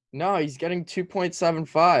 something. No, he's getting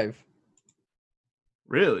 2.75.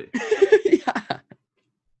 Really? Yeah.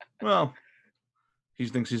 Well, he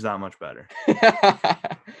thinks he's that much better.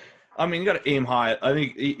 I mean, you got to aim high. I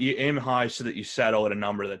think you aim high so that you settle at a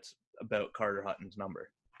number that's about Carter Hutton's number.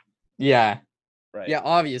 Yeah. Right. Yeah,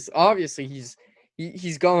 obviously he's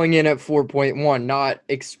going in at 4.1, not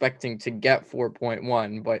expecting to get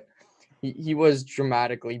 4.1, but he was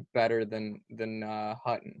dramatically better than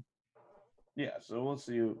Hutton. Yeah, so we'll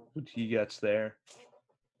see what he gets there.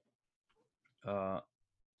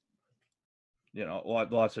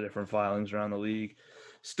 Lots of different filings around the league.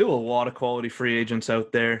 Still a lot of quality free agents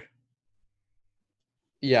out there.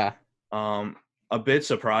 Yeah. A bit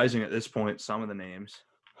surprising at this point, some of the names.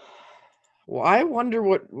 Well, I wonder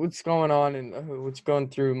what's going on and what's going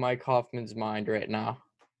through Mike Hoffman's mind right now.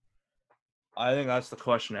 I think that's the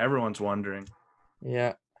question everyone's wondering.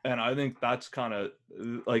 Yeah. And I think that's kind of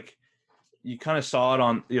like you kind of saw it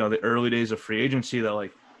on, the early days of free agency that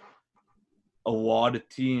like a lot of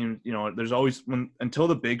teams, there's always until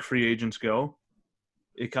the big free agents go,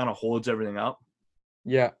 it kind of holds everything up.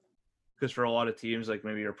 Yeah. Because for a lot of teams, like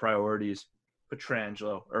maybe your priorities,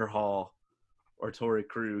 Pietrangelo or Hall or Torrey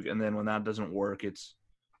Krug, and then when that doesn't work, it's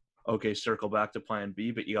okay, circle back to plan B,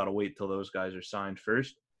 but you got to wait till those guys are signed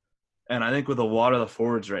first. And I think with a lot of the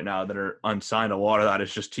forwards right now that are unsigned, a lot of that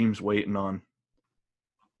is just teams waiting on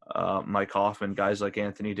Mike Hoffman, guys like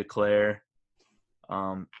Anthony Duclair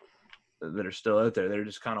that are still out there. They're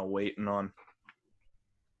just kind of waiting on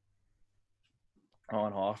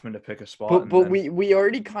Hoffman to pick a spot. But we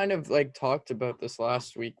already kind of like talked about this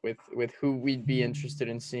last week with who we'd be interested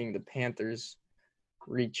in seeing the Panthers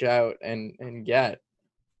reach out and get.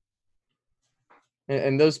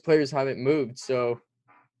 And those players haven't moved, so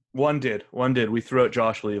One did. We threw out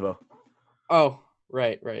Josh Levo. Oh,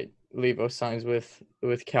 right. Levo signs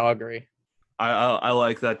with Calgary. I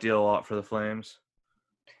like that deal a lot for the Flames.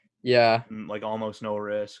 Yeah. Like almost no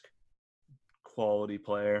risk. Quality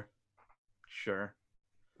player. Sure.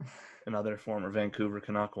 Another former Vancouver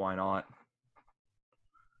Canuck, why not?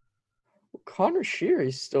 Connor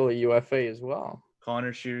Sheary's still a UFA as well.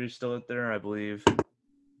 Connor Sheary's still out there, I believe.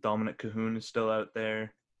 Dominic Cahoon is still out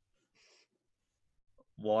there.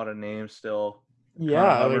 A lot of names still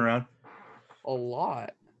hovering around. A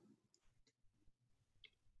lot.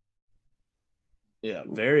 Yeah,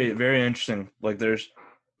 very, very interesting. Like there's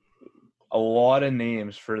a lot of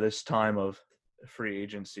names for this time of free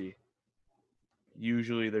agency.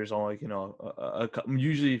 Usually there's only,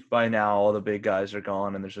 usually by now all the big guys are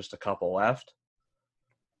gone and there's just a couple left.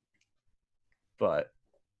 But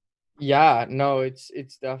yeah, no, it's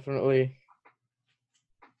definitely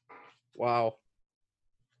wow.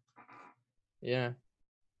 Yeah.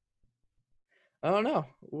 I don't know.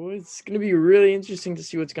 Well, it's going to be really interesting to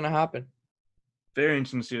see what's going to happen. Very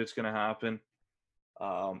interesting to see what's going to happen.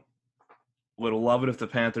 Would love it if the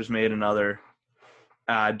Panthers made another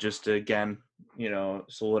ad just to, again,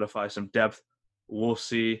 solidify some depth. We'll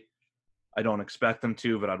see. I don't expect them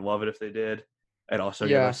to, but I'd love it if they did. And also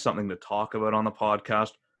give us something to talk about on the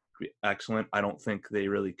podcast. Be excellent. I don't think they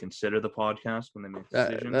really consider the podcast when they make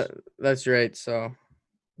decisions. That's right. So,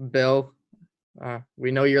 Bill,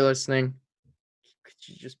 we know you're listening. Could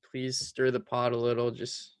you just please stir the pot a little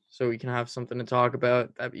just so we can have something to talk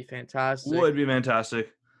about? That'd be fantastic. Would be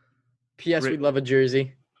fantastic. P.S. We'd love a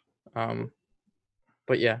jersey.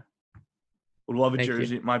 But yeah. Would love a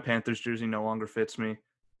jersey. My Panthers jersey no longer fits me.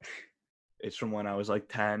 It's from when I was like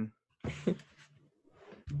 10.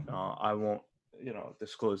 I won't,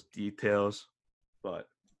 disclose details, but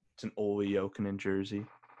it's an Ole Jokinen jersey.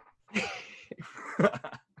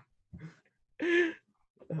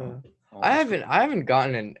 I haven't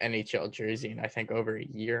gotten an NHL jersey in I think over a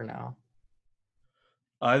year now.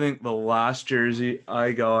 I think the last jersey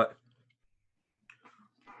I got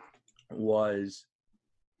was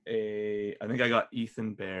I think I got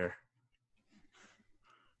Ethan Bear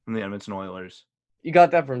from the Edmonton Oilers. You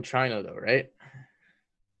got that from China though, right?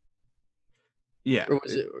 Yeah. Or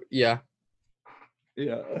was it? Yeah.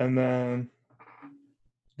 Yeah, and then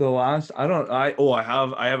the last I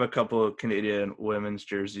have a couple of Canadian women's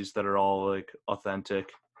jerseys that are all like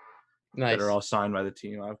authentic. Nice. That are all signed by the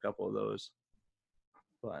team. I have a couple of those.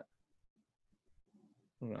 But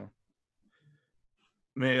I don't know.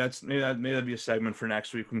 Maybe that'd be a segment for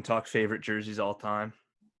next week. We can talk favorite jerseys all time.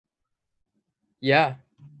 Yeah.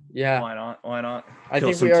 Why not? I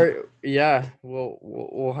think we are. Yeah,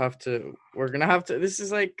 we'll have to. We're gonna have to. This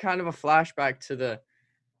is like kind of a flashback to the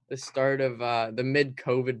start of the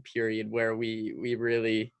mid-COVID period where we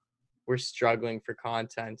really were struggling for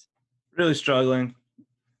content. Really struggling,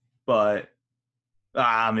 but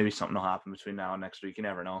maybe something will happen between now and next week. You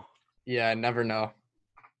never know. Yeah, never know.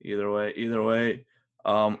 Either way.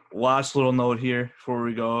 Last little note here before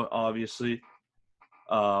we go. Obviously,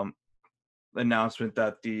 announcement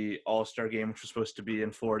that the All-Star game, which was supposed to be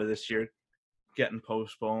in Florida this year, getting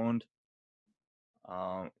postponed.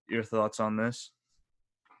 Your thoughts on this?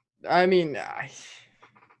 I mean,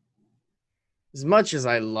 as much as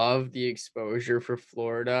I love the exposure for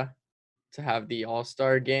Florida to have the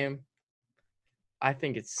All-Star game, I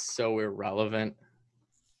think it's so irrelevant.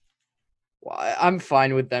 Well, I'm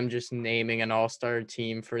fine with them just naming an All-Star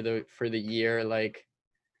team for the year. Like,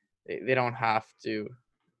 they don't have to.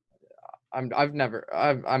 I'm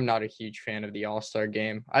not a huge fan of the All-Star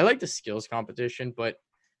game. I like the skills competition, but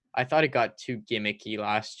I thought it got too gimmicky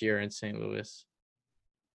last year in St. Louis.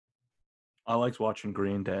 I liked watching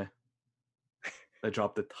Green Day. They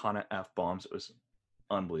dropped a ton of F-bombs. It was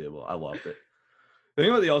unbelievable. I loved it. The thing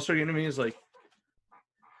about the All-Star game to me is like,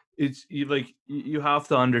 you have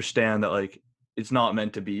to understand that like it's not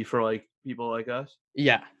meant to be for like people like us.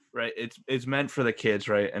 Yeah. Right. It's meant for the kids,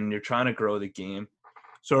 right? And you're trying to grow the game.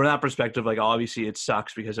 So from that perspective, like obviously it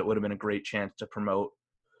sucks because it would have been a great chance to promote,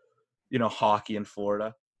 hockey in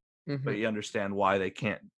Florida. Mm-hmm. But you understand why they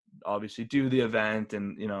can't obviously do the event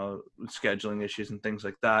and, scheduling issues and things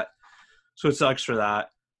like that. So it sucks for that.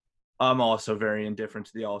 I'm also very indifferent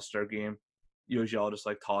to the All-Star game. Usually I'll just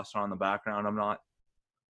like toss it on the background. I'm not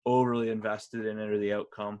overly invested in it or the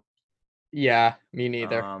outcome. Yeah, me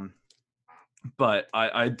neither. But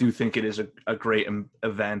I do think it is a great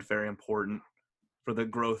event, very important for the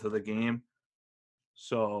growth of the game.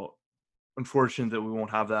 So unfortunate that we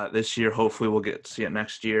won't have that this year. Hopefully we'll get to see it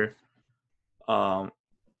next year. I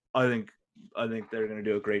think they're going to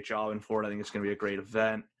do a great job in Florida. I think it's going to be a great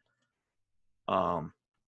event. So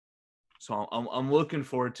I'm looking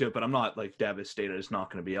forward to it, but I'm not like devastated it's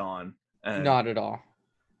not going to be on. And, not at all.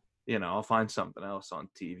 I'll find something else on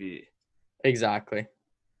TV. Exactly.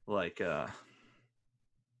 Like I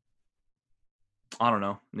don't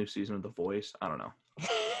know, new season of The Voice. I don't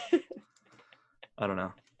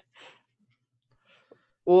know.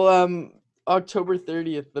 Well, October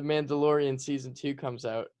 30th, The Mandalorian season 2 comes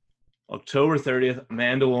out. October 30th,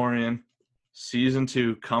 Mandalorian season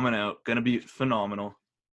 2 coming out. Gonna be phenomenal.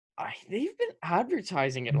 They've been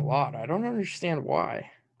advertising it a lot. I don't understand why.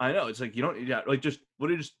 I know. It's like you don't like just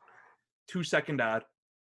 2-second ad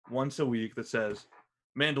once a week that says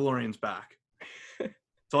Mandalorian's back.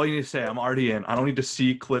 That's all you need to say. I'm already in. I don't need to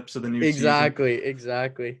see clips of the new season.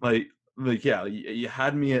 Exactly. Like yeah, you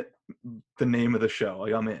had me at the name of the show.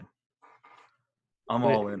 Like I'm in. I'm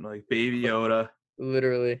all in. Like Baby Yoda.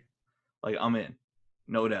 Literally. Like I'm in.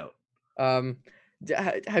 No doubt.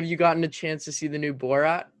 Have you gotten a chance to see the new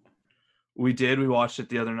Borat? We did. We watched it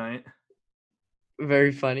the other night.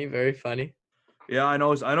 Very funny. Yeah, I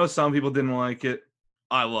know some people didn't like it.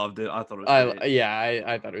 I loved it. I thought it was great.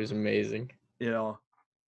 I thought it was amazing.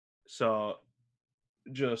 So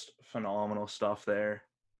just phenomenal stuff there.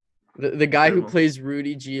 The guy who plays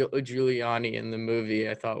Rudy Giuliani in the movie,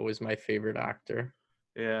 I thought was my favorite actor.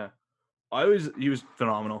 Yeah. He was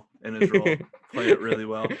phenomenal in his role. Played it really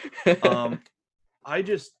well. The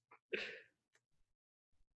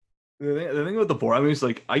thing about the Borat movie is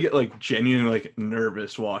like I get like genuinely like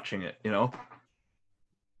nervous watching it,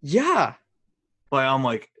 Yeah. Like I'm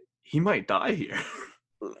like, he might die here.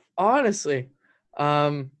 Honestly.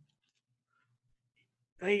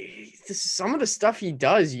 Like some of the stuff he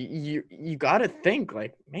does, you gotta think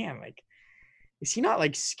like, man, like, is he not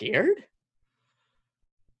like scared?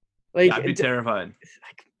 Like, yeah, I'd be terrified.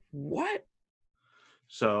 Like, what?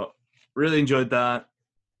 So really enjoyed that.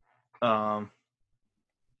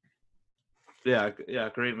 Yeah,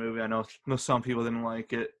 great movie. I know some people didn't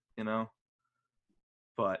like it,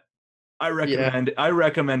 but I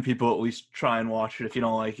recommend people at least try and watch it. If you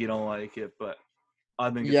don't like it, you don't like it, but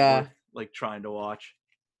I think it's worth like trying to watch.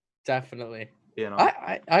 Definitely.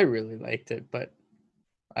 I really liked it, but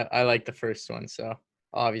I like the first one, so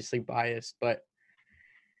obviously biased, but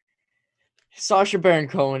Sacha Baron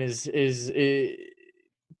Cohen is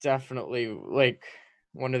definitely like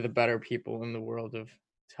one of the better people in the world of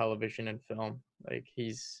television and film. Like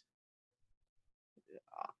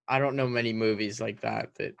I don't know many movies like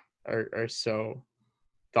that are so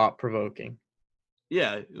thought-provoking.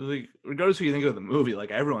 yeah, like regardless of what you think of the movie, like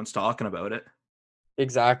everyone's talking about it.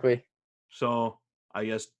 Exactly. So I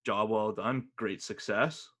guess job well done, great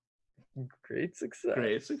success. Great success.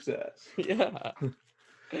 Great success. Yeah.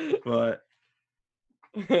 But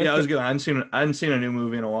yeah, it was good. I hadn't seen a new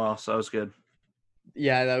movie in a while, so that was good.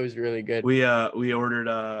 Yeah, that was really good. We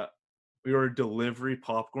ordered delivery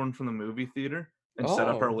popcorn from the movie theater and set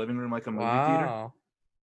up our Oh, living room like a movie theater. wow.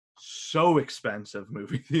 So expensive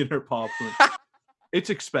movie theater popcorn. It's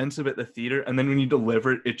expensive at the theater, and then when you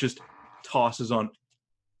deliver it, it just tosses on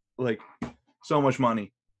like so much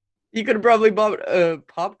money. You could have probably bought a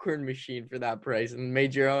popcorn machine for that price and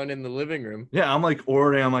made your own in the living room. Yeah, I'm like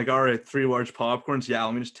ordering. I'm like, all right, 3 large popcorns. Yeah,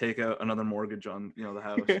 let me just take out another mortgage on the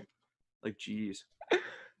house. Like, geez,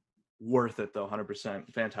 worth it though,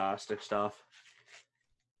 100%. Fantastic stuff.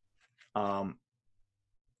 But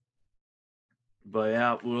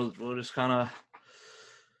yeah, we'll just kind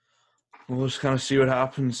of see what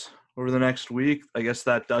happens over the next week. I guess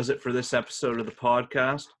that does it for this episode of the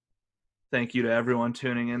podcast. Thank you to everyone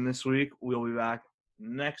tuning in this week. We'll be back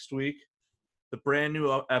next week, the brand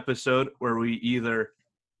new episode where we either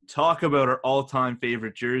talk about our all-time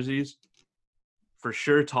favorite jerseys, for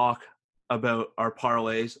sure talk about our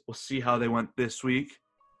parlays. We'll see how they went this week.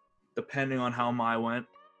 Depending on how mine went,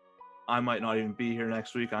 I might not even be here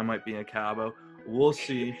next week. I might be in Cabo. We'll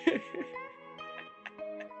see.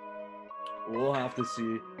 We'll have to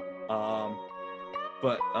see.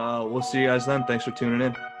 But we'll see you guys then. Thanks for tuning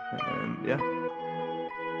in. And yeah.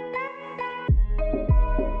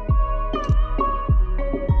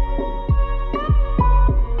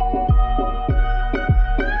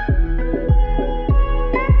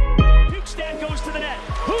 Stand goes to the net.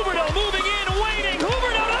 Huberdeau moving in, waiting.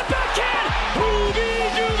 Huberdeau to the backhand.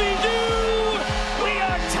 Hoobie dooby doo. We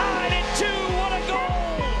are tied at 2. What a goal.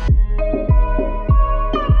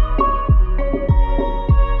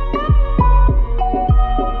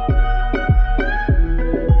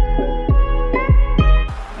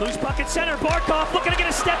 Loose puck at center. Barkov looking to get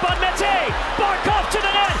a step on Mete. Barkov to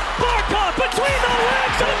the net. Barkov between the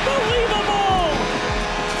legs. Unbelievable.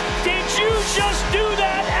 Did you just do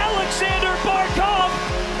that, Alexander Barkov?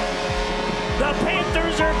 The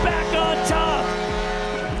Panthers are back on top.